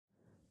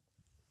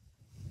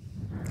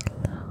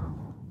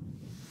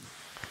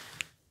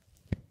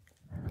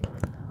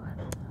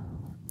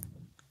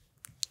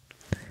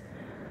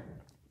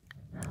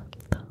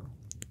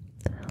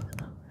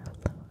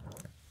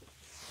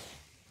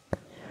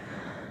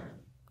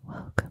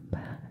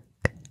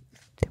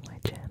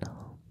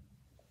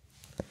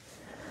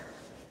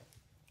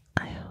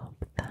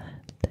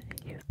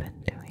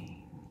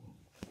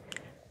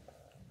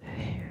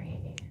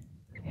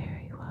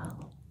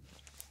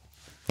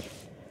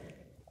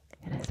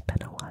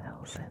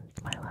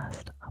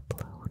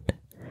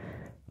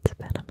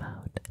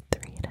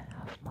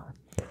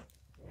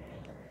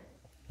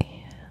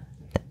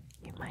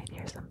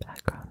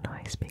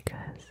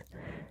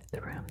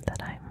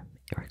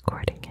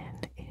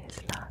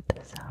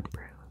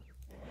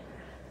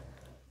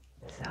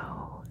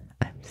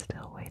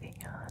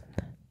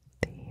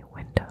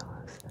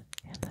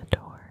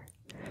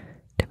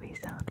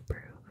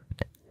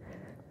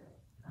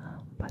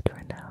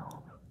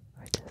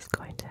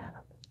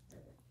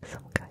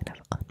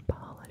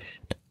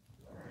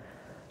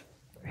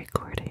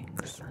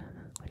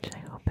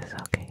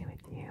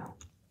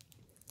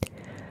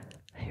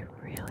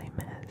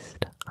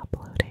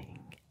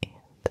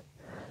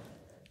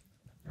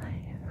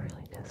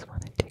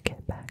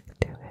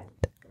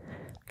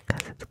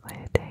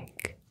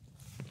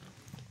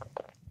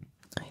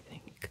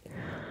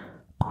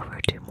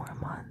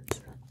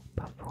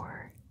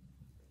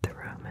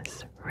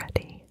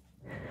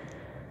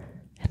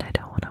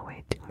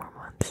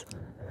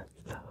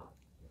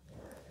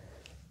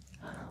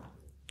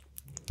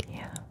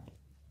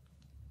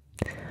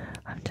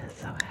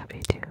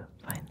happy to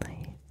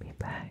finally be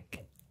back,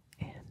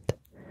 and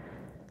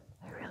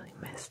I really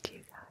missed you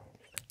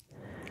guys,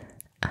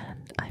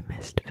 and I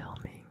missed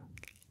filming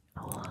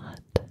a lot.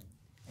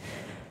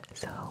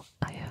 So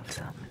I have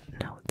some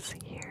notes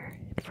here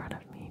in front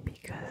of me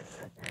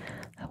because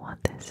I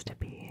want this to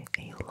be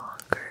a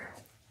longer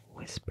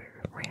whisper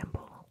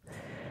ramble,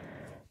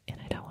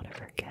 and I don't want to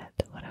forget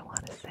what I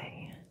want to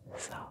say.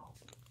 So,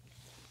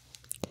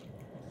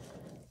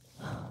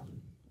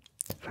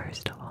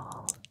 first of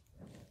all,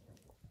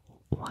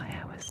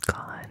 why I was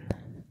gone,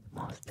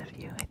 most of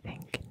you I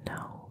think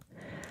know,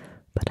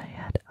 but I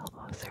had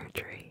elbow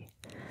surgery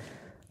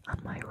on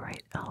my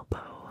right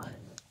elbow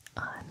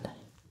on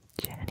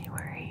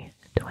January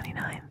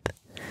 29th,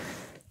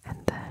 and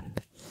then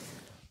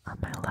on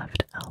my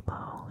left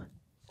elbow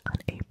on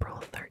April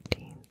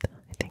 13th,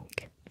 I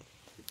think.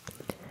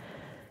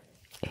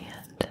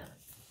 And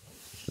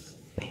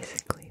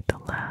basically the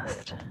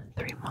last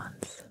 3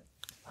 months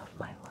of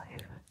my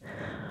life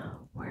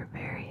were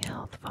very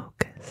health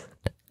focused.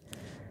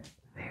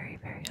 Very,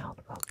 very health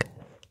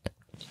focused.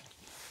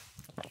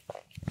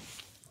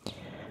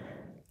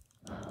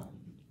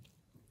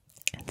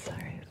 And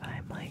sorry if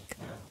I'm like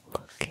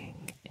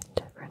looking in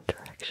different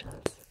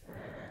directions.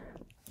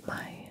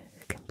 My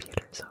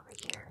computer's over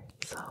here,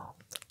 so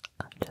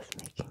I'm just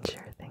making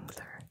sure things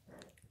are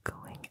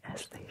going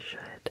as they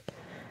should.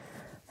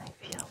 I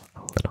feel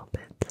a little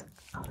bit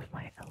out of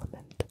my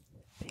element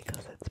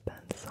because it's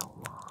been so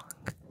long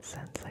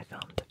since I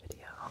filmed a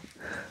video.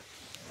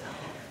 So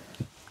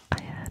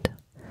I had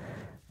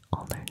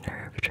ulnar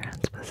nerve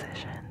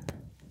transposition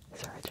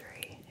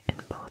surgery in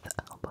both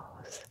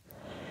elbows,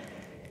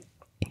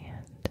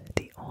 and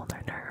the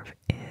ulnar nerve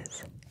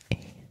is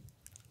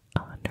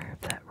a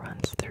nerve that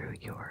runs through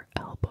your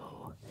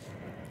elbow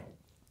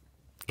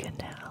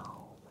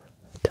canal,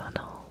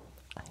 tunnel,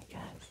 I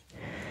guess,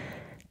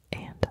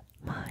 and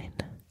mine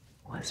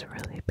was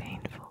really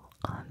painful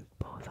on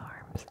both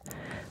arms,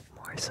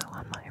 more so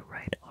on my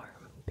right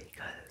arm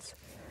because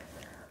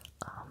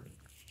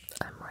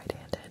I'm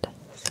right-handed,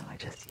 so I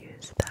just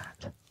use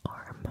that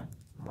arm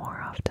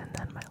more often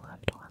than my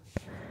left one.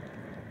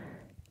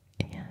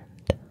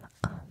 And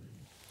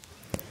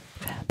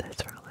I've had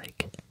this for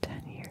like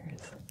 10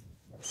 years,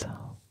 so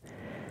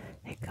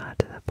it got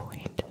to the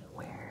point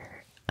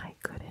where I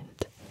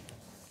couldn't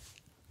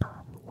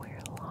wear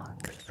long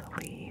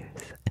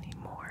sleeves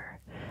anymore,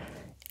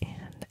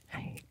 and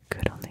I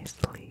could only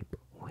sleep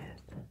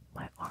with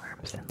my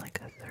arms in like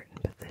a certain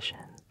position.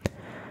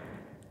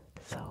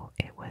 So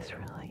it was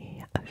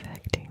really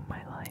affecting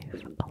my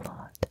life a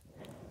lot,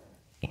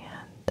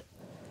 and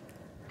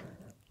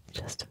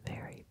just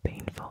very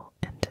painful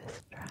and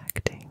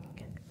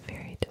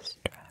very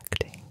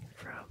distracting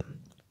from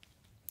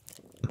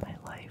my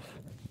life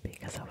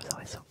because I was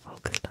always so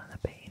focused on the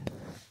pain.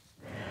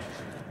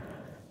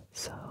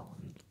 So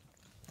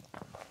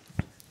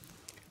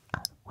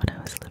when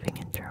I was living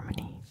in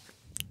Germany,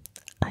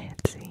 I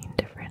had seen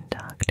different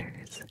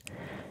doctors,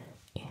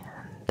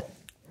 and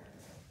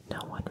no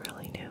one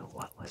really knew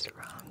what was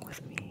wrong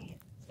with me.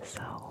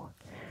 So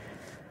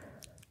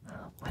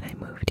when I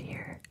moved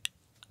here,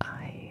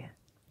 I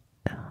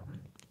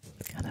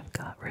kind of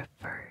got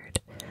referred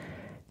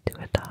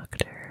to a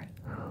doctor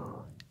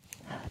who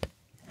had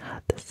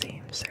had the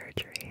same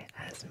surgery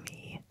as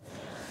me,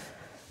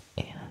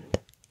 and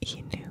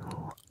he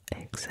knew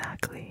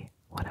exactly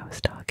what I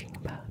was talking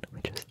about,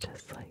 which was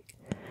just like,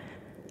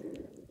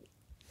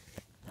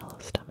 hello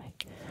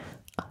stomach,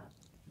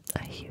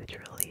 a huge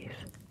relief,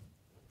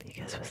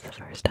 because it was the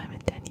first time in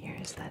 10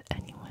 years that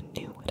anyone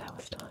knew what I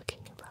was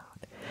talking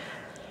about.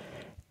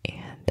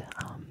 And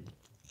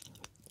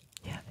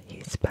yeah,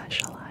 he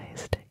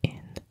specialized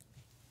in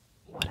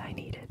what I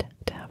needed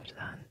to have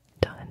done.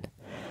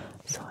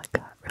 So I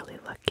got really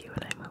lucky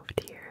when I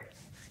moved here.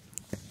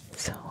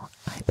 So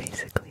I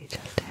basically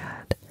just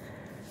had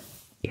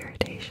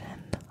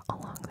irritation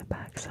along the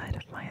back side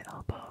of my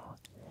elbow,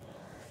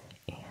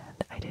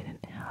 and I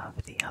didn't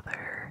have the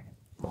other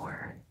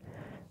more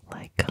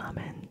like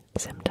common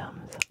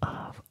symptoms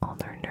of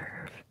ulnar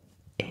nerve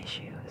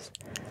issues,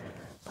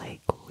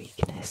 like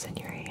weakness in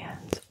your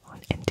hands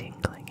and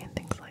tingling and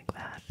things like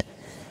that.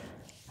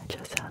 I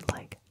just had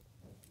like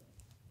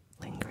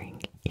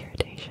lingering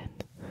irritation.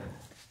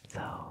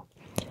 So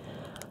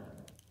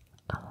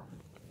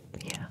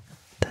yeah,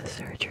 the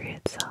surgery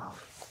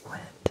itself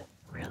went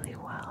really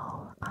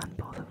well on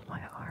both of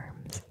my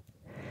arms,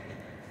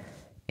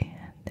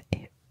 and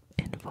it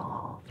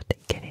involved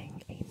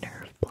getting a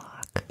nerve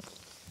block.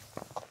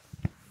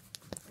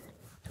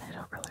 And I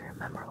don't really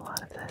remember a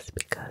lot of this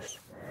because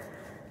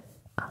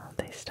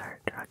they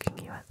start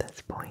drugging you at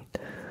this point.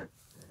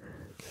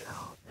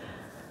 So,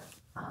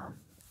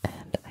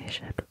 and I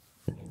should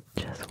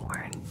just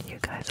warn you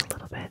guys a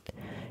little bit,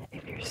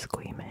 if you're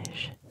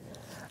squeamish,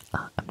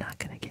 I'm not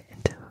gonna get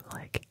into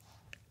like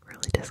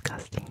really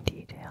disgusting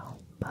detail,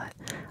 but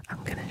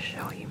I'm gonna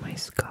show you my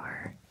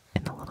scar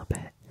in a little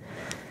bit.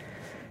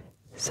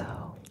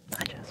 So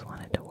I just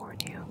wanted to warn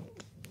you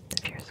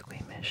if you're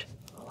squeamish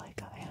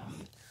like I am.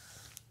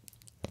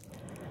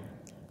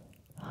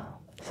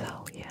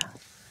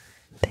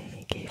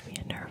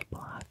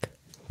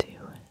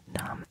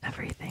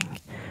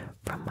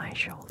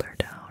 shoulder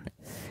down,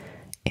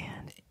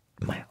 and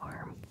my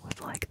arm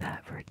was like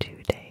that for 2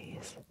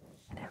 days,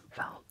 and it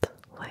felt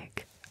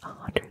like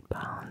 100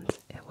 pounds.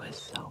 It was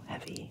so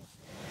heavy.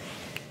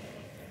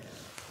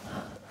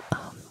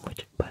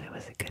 But it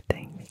was a good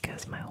thing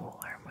because my whole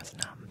arm was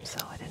numb, so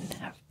I didn't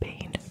have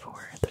pain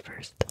for the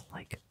first,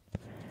 like,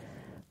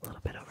 a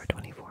little bit over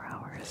 24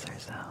 hours or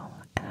so.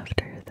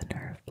 After the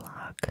nerve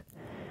block,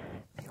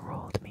 they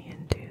rolled me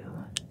into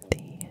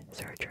the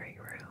surgery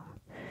room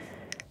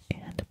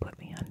and put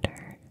me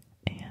under,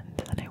 and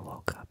then I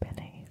woke up in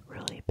a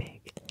really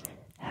big,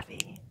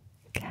 heavy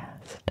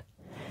cast.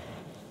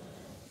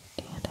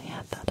 And I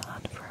had that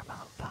on for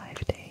about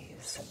 5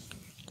 days.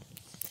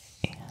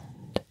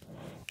 And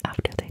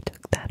after they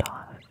took that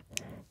off,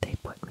 they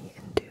put me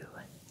into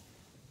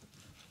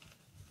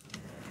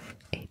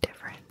a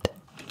different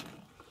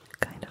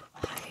kind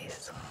of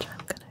place, which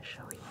I'm going to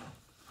show you.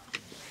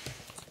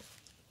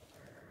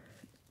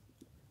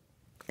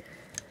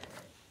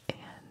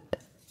 And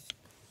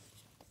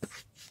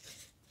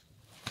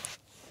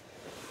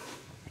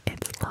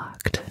it's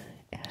locked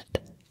at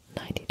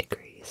 90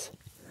 degrees,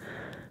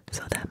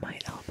 so that my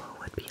elbow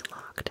would be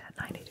locked at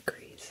 90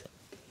 degrees.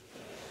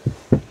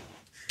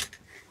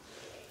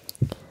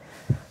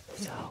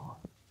 So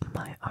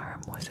my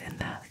arm was in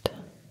that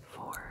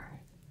for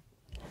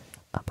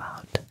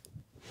about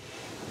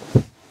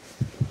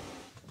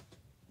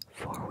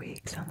 4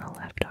 weeks on the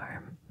left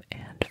arm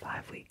and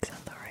 5 weeks on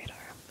the right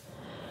arm,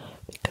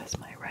 because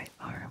my right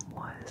arm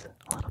was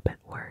a little bit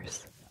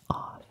worse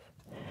off.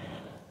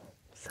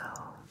 So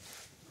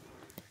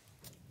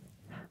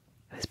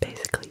it was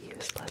basically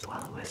useless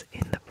while it was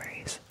in the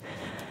brace.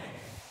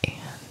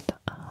 And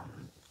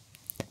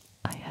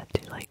I had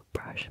to like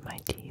brush my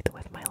teeth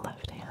with my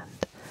left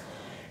hand,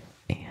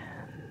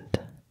 and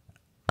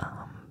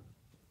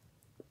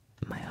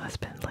my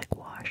husband like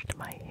washed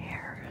my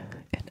hair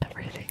and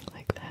everything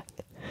like that.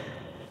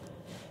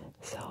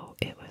 So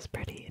it was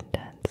pretty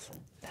intense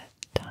that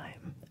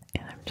time,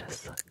 and I'm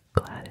just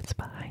glad it's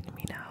behind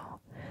me now.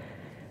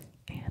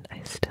 And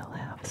I still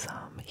have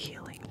some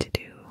healing to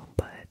do,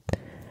 but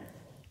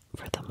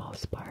for the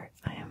most part,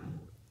 I am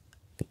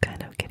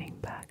kind of getting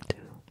back to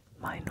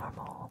my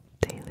normal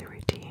daily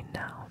routine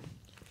now.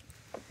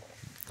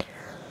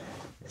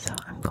 So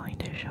I'm going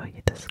to show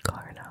you the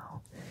scar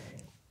now,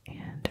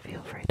 and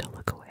feel free to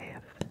look away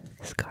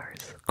if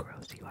scars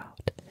gross you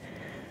out.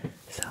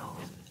 So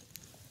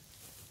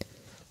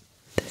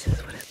this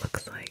is what it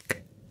looks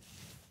like,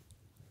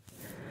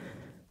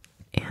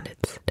 and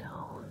it's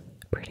still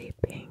pretty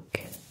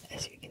pink,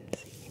 as you can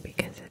see,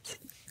 because it's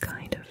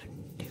kind of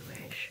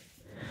newish.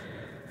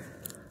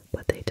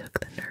 But they took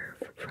the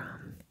nerve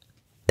from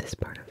this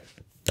part of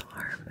the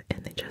arm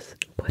and they just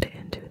put it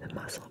into the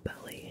muscle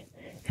belly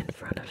in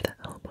front of the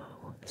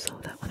elbow, so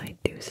that when I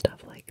do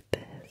stuff like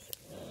this,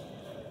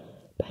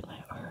 bend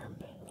my arm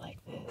like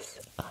this,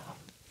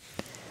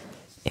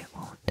 it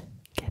won't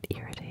get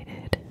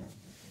irritated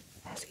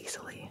as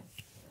easily.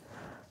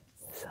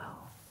 So,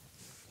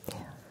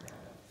 yeah.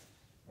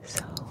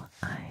 So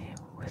I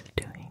was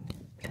doing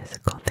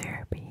physical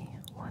therapy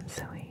once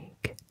a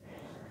week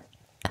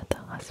at the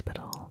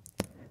hospital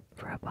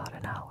for about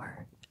an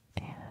hour,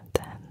 and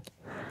then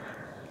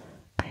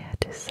I had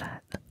to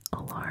set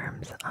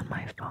alarms on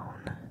my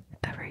phone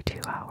every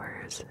 2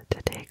 hours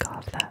to take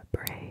off that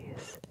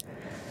brace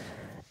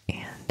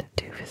and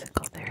do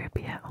physical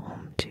therapy at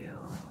home too.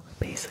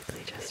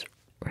 Basically just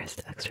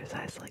wrist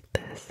exercise like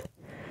this.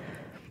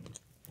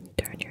 You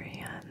turn your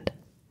hand,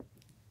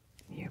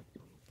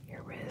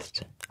 your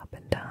wrist up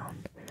and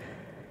down,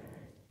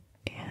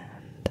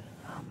 and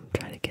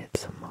try to get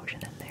some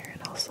motion in there,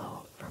 and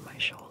also for my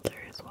shoulder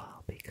as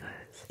well,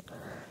 because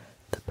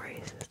the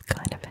brace is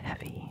kind of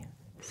heavy.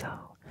 So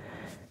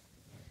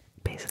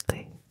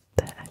basically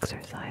the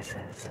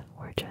exercises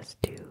were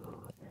just to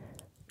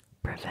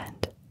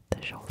prevent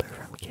the shoulder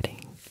from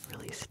getting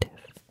really stiff.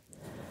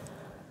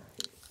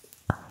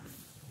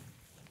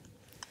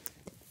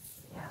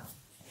 Yeah.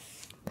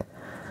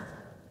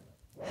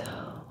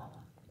 So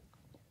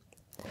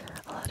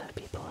a lot of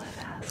people have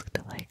asked,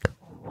 like,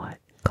 what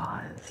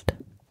caused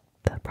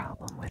the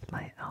problem with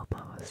my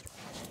elbows,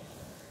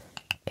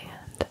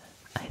 and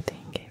I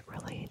think it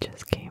really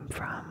just came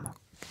from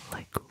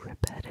like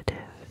repetitive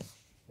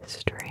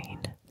strain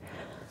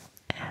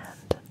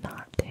and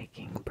not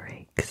taking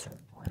breaks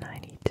when I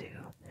need to,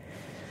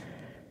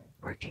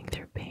 working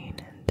through pain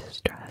and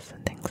stress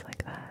and things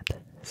like that.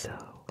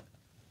 So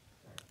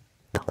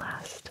the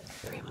last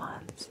 3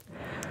 months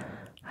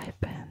I've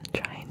been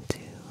trying to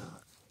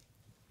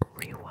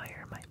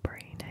rewire my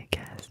brain, I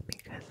guess,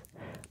 because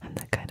I'm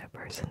the kind of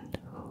person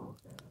who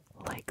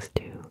likes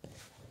to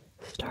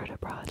start a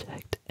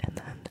project and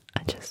then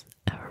I just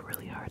have a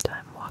really hard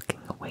time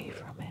walking away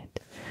from it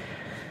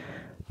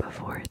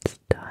before it's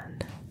done.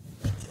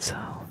 So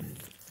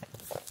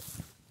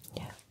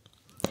yeah,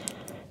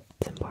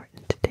 it's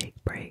important to take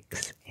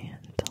breaks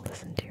and to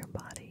listen to your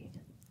body.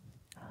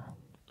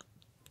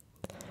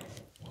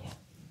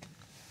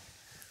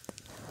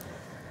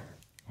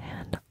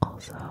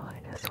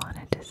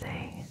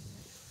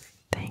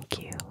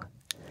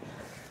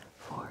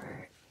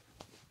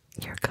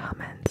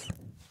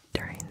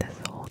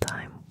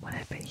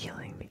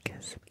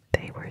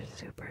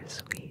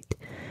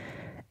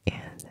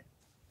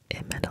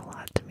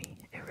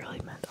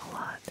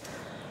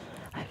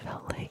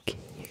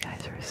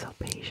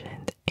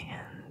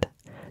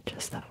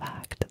 just the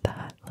fact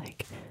that,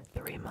 like,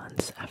 3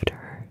 months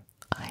after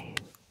I,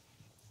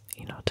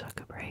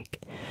 took a break,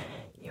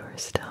 you were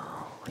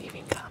still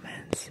leaving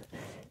comments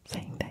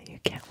saying that you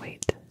can't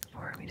wait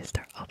for me to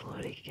start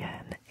uploading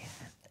again,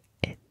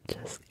 and it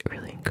just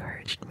really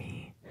encouraged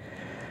me,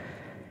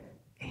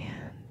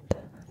 and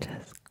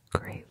just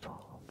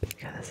grateful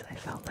because I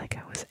felt like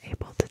I was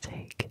able to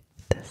take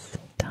this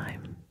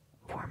time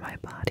for my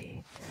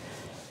body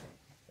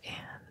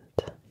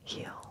and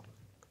heal.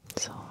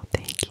 So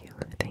thank you,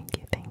 thank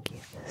you, thank you.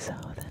 So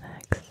the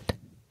next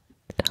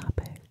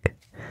topic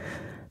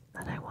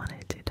that I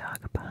wanted to talk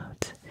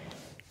about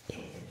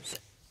is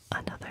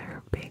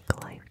another big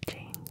life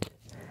change.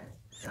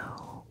 So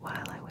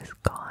while I was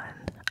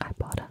gone, I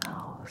bought a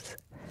house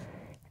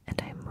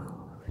and I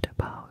moved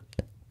about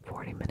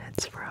 40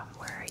 minutes from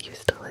where I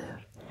used to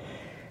live,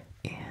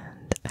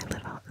 and I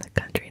live out in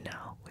the country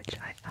now, which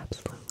I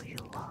absolutely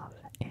love,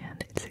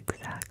 and it's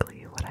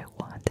exactly what I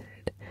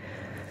wanted,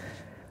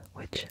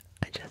 which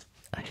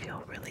I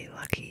feel really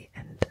lucky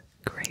and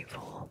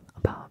grateful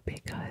about,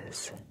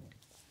 because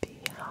the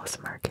house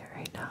market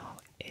right now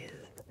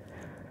is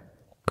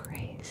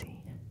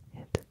crazy.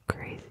 It's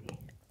crazy.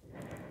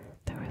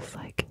 There was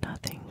like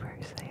nothing for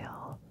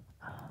sale.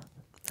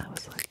 I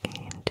was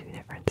looking in 2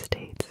 different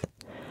states,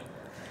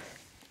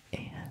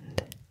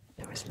 and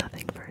there was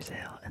nothing for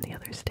sale in the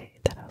other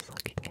state that I was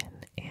looking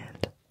in,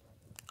 and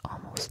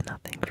almost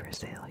nothing for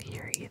sale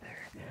here either.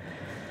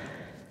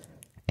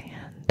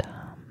 And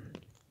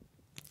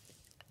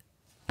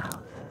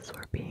houses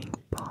were being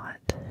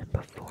bought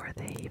before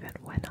they even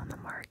went on the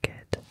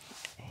market,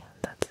 and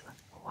that's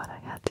what I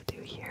had to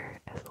do here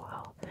as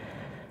well,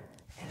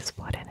 is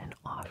put in an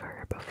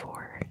offer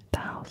before the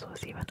house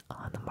was even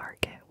on the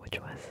market, which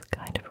was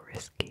kind of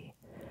risky,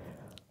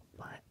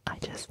 but I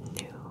just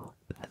knew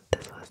that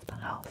this was the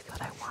house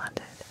that I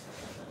wanted.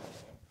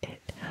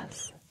 It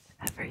has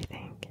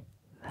everything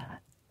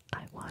that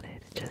I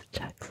wanted. It just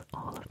checks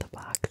all of the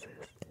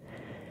boxes.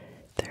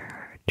 There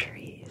are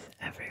trees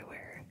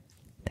everywhere.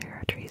 There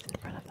are trees in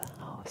front of the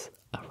house,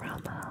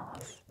 around the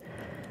house,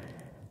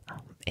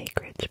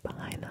 acreage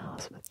behind the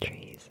house with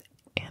trees,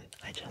 and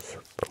I just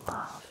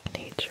love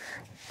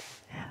nature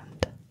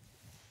and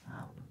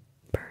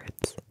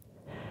birds,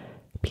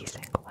 peace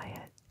and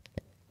quiet.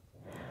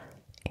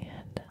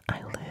 And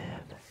I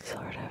live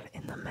sort of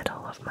in the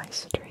middle of my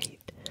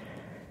street,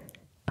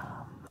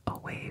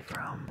 away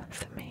from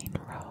the main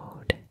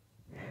road,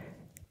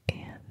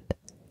 and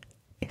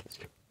it's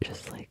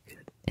just like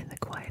in the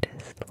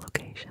quietest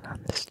location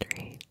on the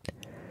street,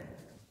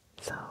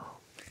 so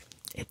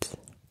it's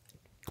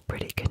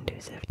pretty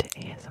conducive to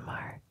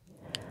ASMR.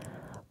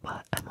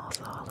 But I'm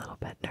also a little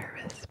bit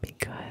nervous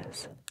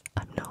because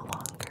I'm no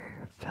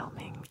longer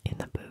filming in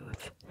the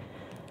booth,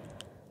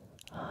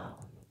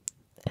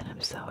 and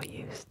I'm so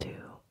used to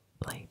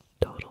like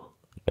total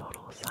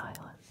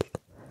silence.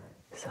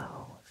 So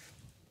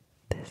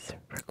this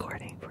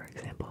recording, for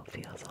example,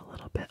 feels a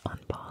little bit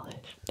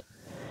unpolished,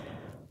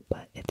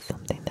 but it's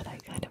something that I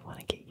kind of want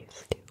to get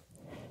used to,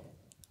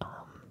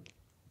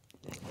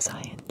 because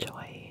I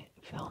enjoy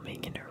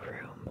filming in a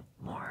room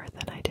more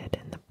than I did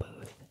in the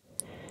booth.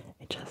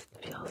 It just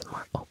feels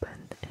more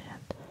open,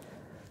 and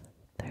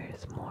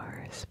there's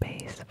more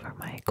space for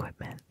my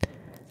equipment,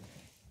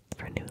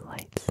 for new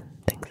lights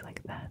and things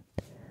like that.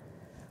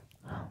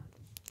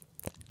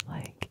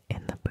 Like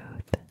in the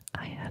booth,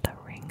 I had a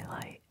ring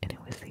light, and it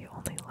was the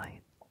only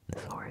light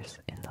source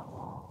in the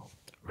whole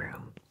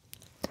room,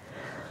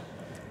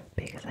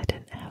 because I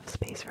didn't have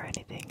space for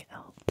anything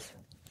else.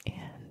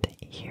 And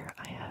here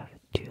I have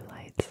 2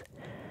 lights.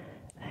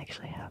 I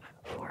actually have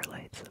 4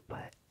 lights,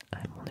 but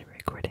I'm only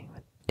recording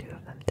with 2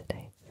 of them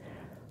today.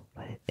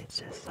 But it's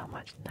just so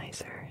much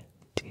nicer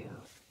to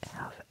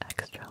have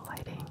extra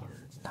lighting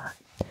and not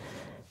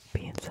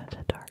be in such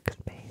a dark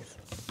space.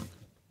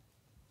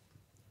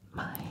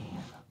 My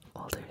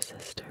older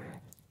sister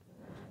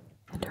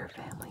and her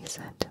family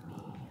sent to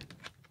me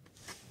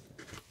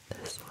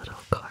this little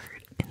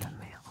card in the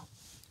mail.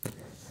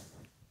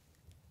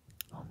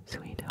 Home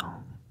Sweet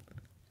Home.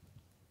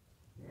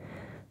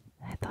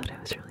 I thought it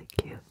was really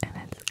cute, and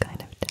it's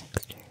kind of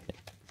textured.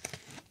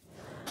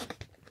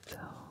 So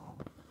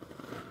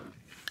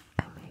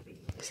I may be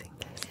using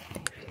this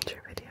in a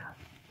future video.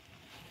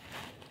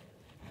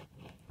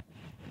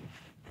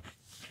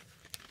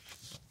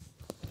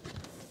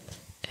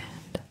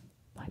 And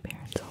my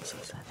parents also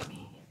sent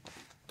me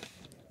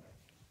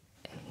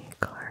a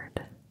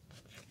card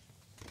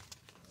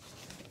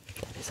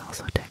that is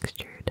also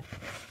textured.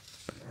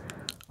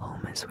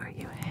 Home is where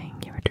you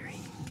hang your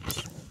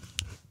dreams.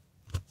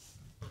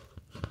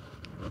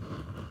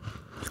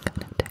 It's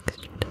kind of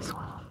textured as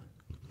well.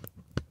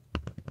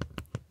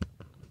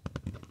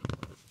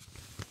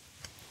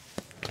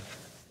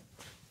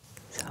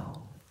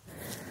 So,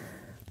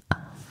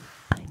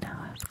 I now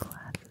have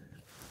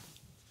glasses,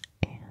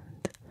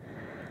 and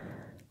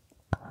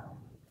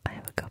I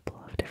have a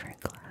couple of different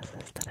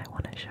glasses that I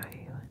want to show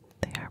you.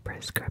 They are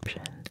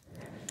prescription.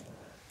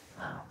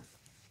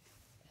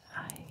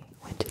 I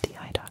went to the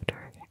eye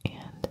doctor,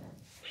 and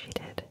she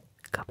did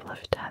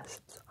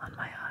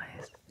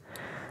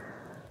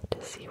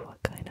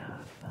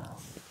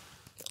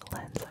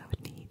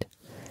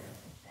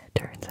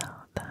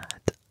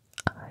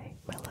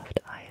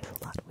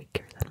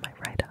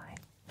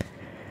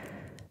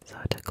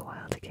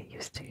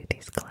used to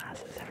these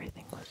classes,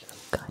 everything was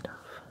just kind of,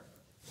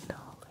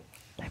 like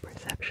my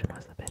perception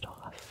was a bit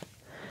off.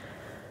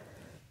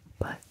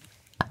 But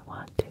I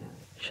want to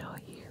show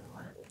you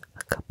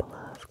a couple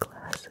of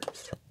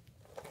glasses.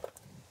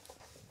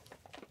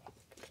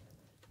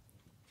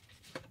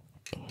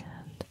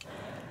 And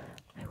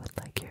I would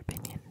like your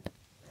opinion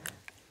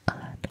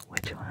on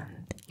which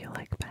one you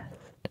like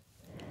best.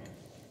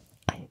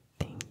 I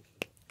think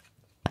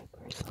I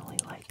personally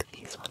like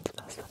these ones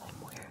best that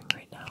I'm wearing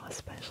right now,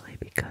 especially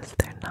because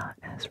they're not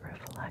as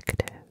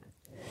reflective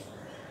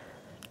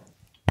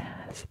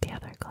as the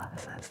other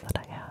glasses that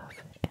I have,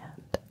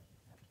 and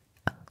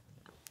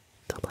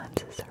the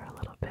lenses are a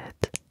little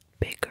bit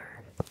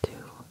bigger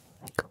too,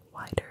 like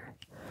wider.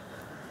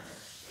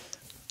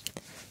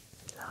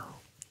 So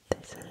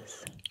this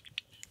is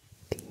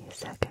the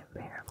second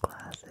pair of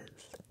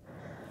glasses.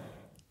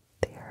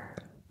 They're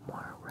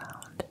more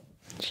round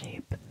in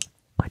shape,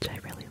 which I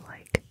really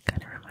like.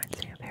 Kind of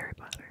reminds me of Harry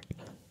Potter.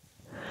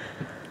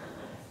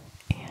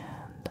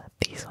 And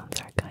these ones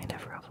are kind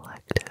of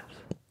reflective.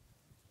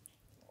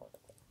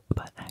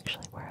 But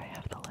actually where I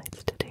have the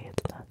lights today,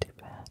 it's not too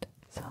bad.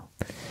 So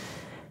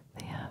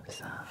they have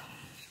some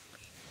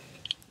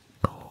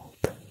gold,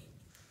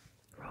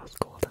 rose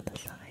gold on the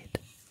side,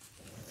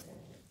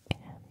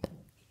 and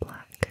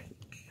black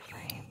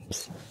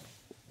frames.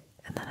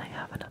 And then I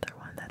have another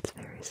one that's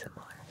very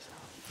similar, so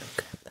I'll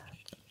grab that.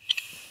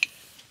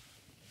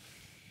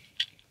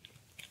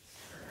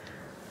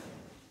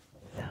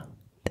 So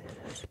this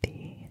is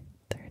the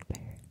third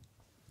pair.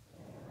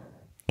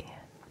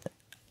 And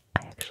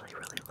I actually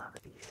really love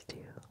these two.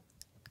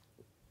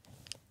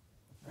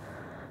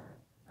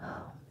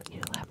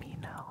 You let me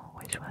know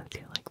which ones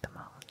you like the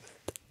most.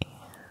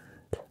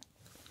 And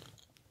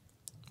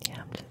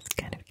yeah, I'm just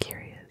kind of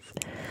curious.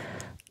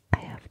 I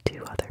have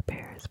two other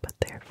pairs, but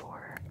they're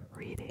for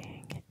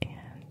reading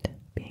and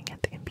being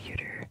at the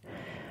computer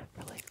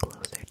for like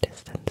closer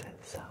distances,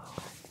 so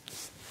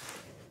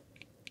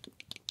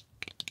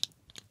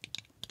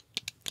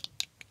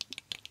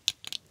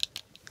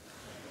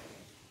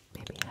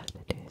maybe I have to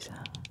do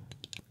some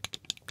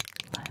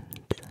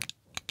lens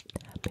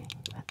tapping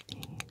with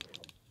these.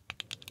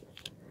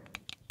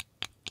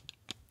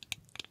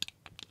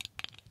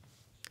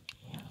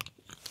 Yeah,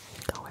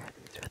 I'll wear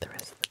these for the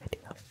rest of the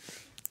video.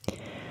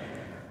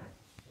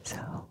 So,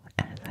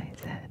 as I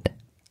said,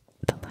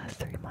 the last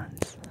 3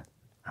 months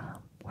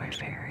were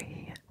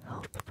very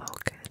health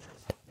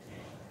focused.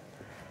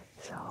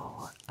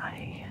 So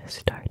I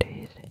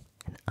started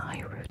an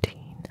eye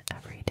routine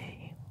every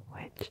day,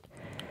 which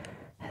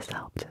has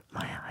helped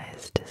my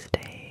eyes to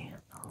stay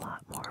a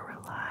lot more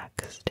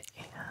relaxed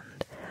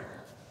and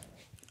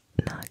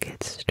not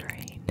get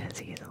strained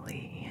as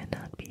easily and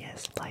not be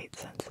as light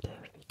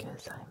sensitive,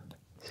 because I'm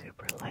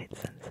super light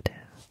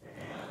sensitive.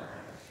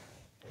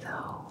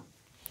 So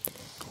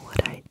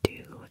what I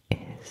do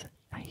is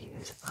I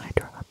use eye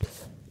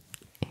drops,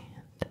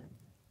 and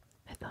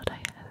I thought I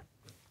had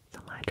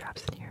some eye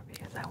drops in here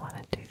because I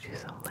wanted to do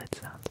some lid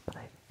sounds, but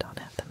I don't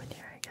have them in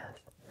here, I guess.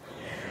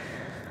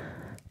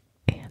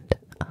 And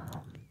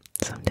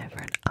some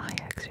different eye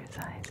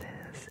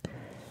exercises.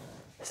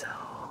 So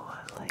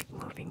like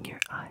moving your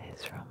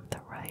eyes from the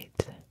right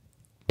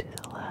to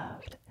the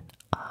left and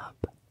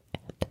up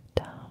and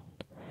down,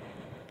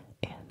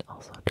 and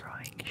also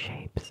drawing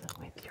shapes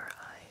with your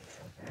eyes,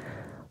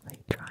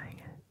 like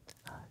drawing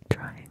a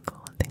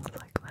triangle and things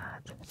like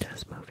that.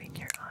 Just moving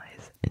your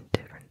eyes in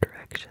different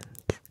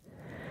directions,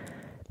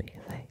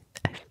 because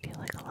I feel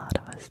like a lot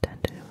of us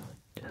tend to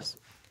just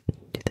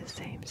do the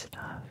same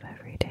stuff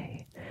every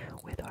day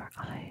with our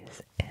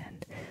eyes,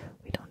 and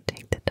we don't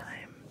take the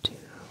time to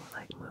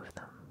like move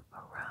them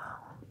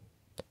around.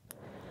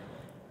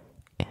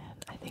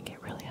 And I think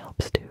it really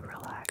helps to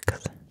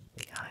relax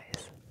the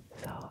eyes.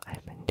 So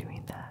I've been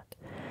doing that,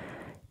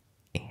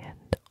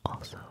 and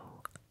also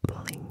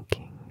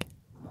blinking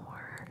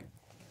more.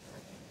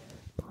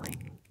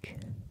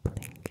 Blinking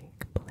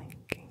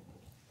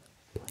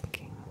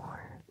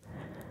more.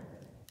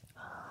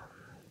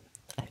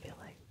 I feel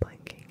like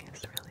blinking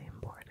is really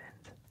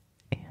important,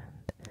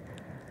 and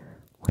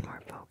when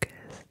we're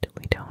focused,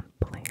 we don't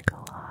blink a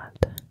lot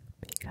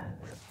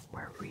because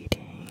we're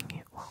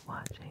reading or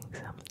watching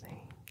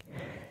something,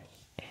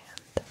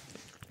 and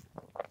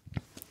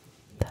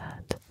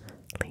that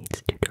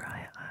leads to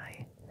dry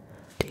eye.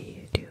 Do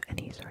you do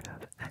any sort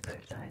of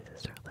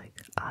exercises or like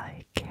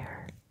eye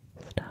care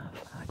stuff?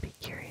 I would be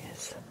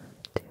curious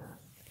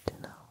to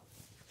know.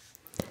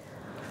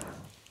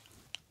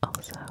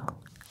 Also,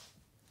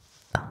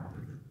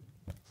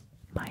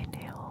 my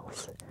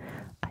nails,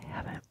 I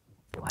haven't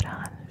put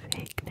on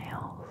fake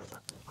nails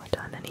or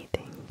done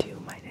anything to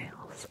my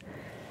nails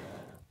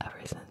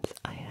ever since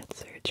I had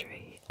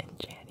surgery in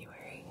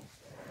January.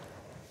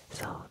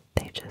 So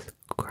they've just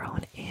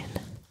grown in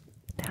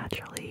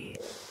naturally.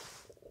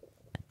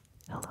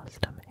 Hello,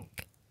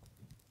 stomach.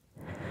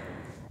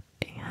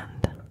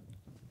 And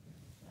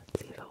let's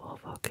see if it will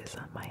focus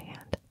on my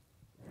hand.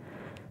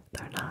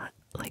 They're not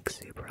like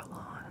super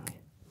long,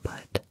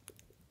 but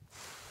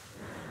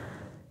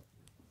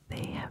they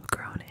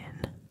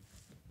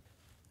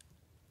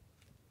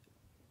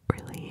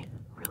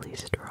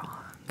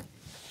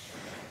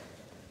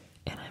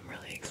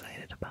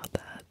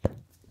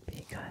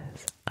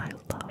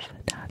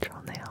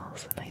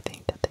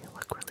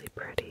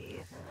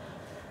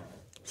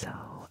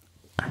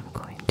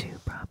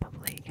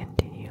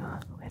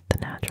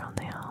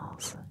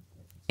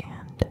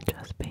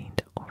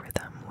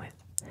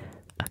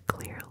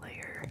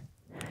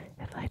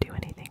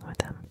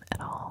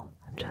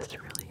just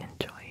really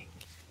enjoying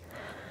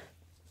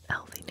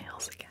healthy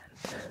nails again.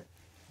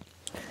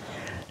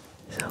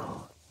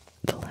 So,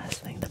 the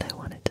last thing that I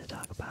wanted to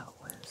talk about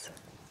was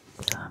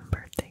some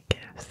birthday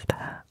gifts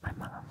that my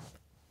mom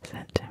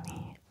sent to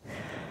me.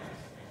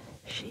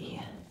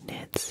 She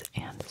knits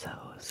and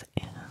sews,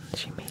 and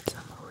she made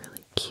some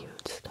really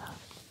cute stuff.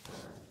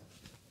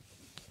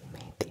 She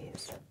made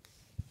these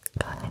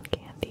cotton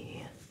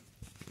candy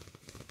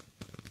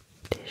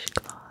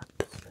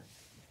dishcloths.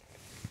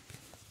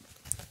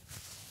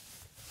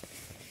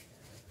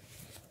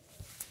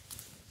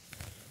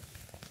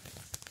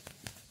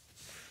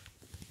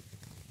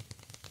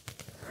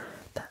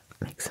 That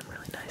makes some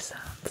really nice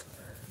sounds.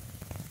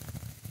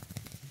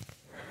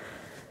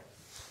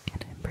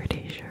 And I'm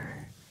pretty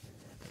sure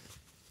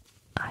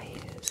I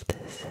use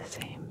this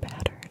same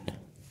pattern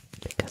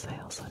because I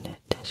also knit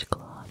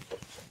dishcloths.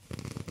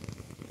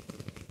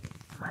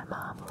 My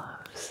mom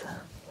loves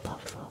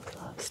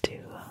to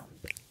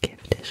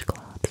give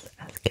dishcloths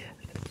as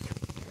gifts.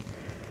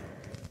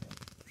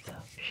 So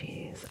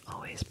she's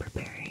always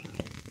preparing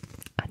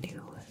a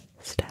new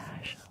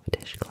stash of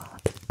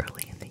dishcloths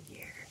early in the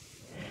year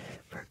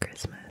for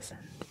Christmas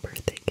and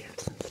birthday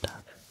gifts and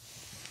stuff.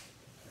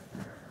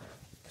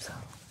 So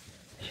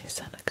she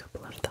sent a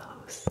couple of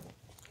those.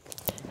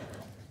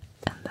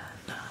 And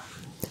then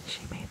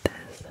she made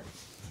this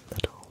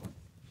little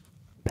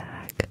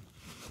bag.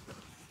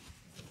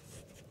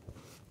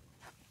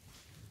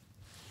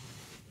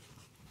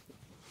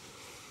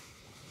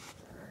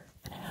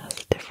 And it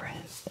has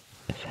different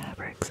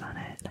fabrics on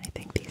it. And I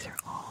think these are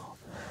all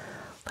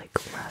like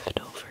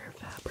leftover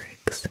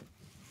fabrics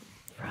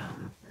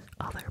from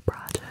other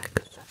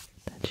projects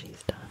that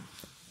she's done.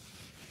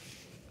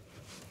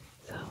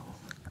 So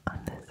on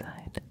this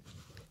side,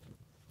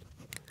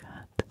 we've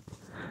got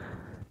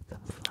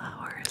some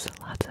flowers,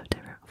 lots of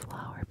different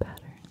flower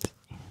patterns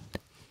and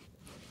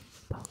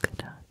polka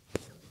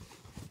dots.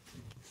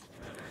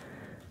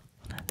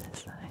 And on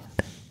this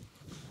side,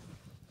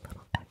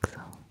 little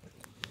XO,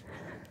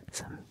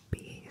 some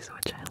bees,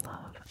 which I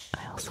love.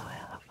 I also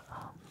have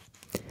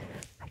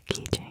a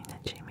keychain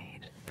that she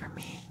made for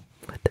me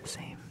with the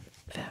same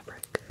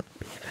fabric,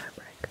 bee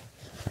fabric.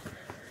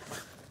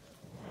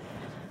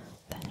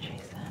 Then she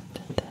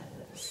sent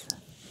this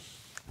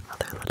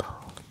other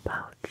little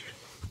pouch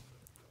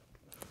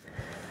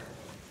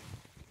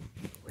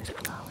with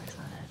flowers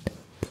on it.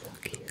 So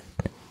cute.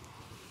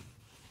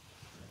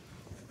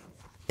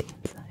 The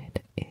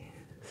inside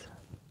is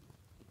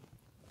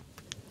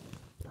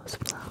those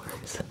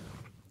flowers.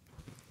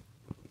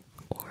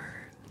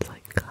 Or it's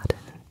like cotton.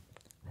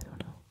 I don't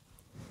know.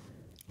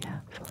 Yeah,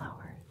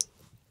 flowers.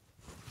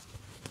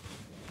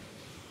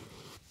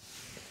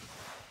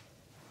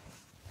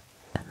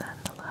 And then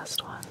the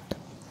last one.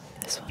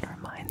 This one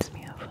reminds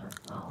me of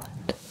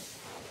Holland.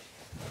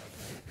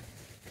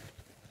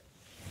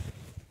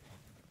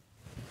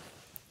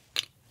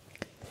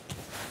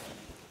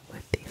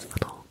 With these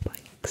little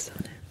bikes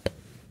on it.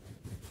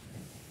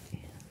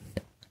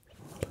 And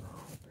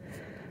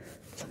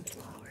some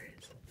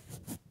flowers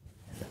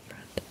in the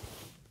front.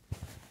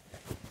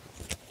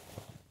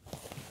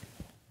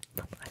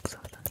 Little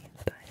exos on the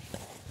inside.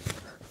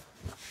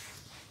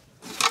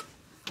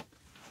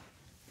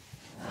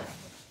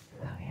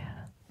 So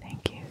yeah,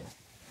 thank you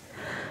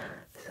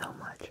so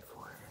much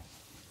for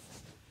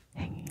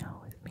hanging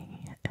out with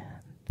me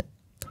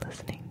and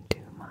listening to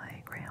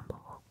my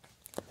ramble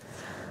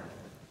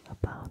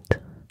about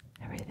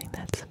everything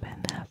that's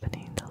been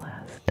happening the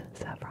last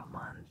several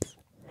months.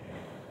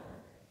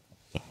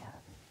 And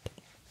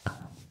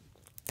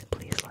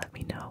please let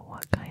me know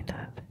what kind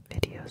of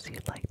videos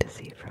you'd like to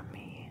see from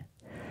me.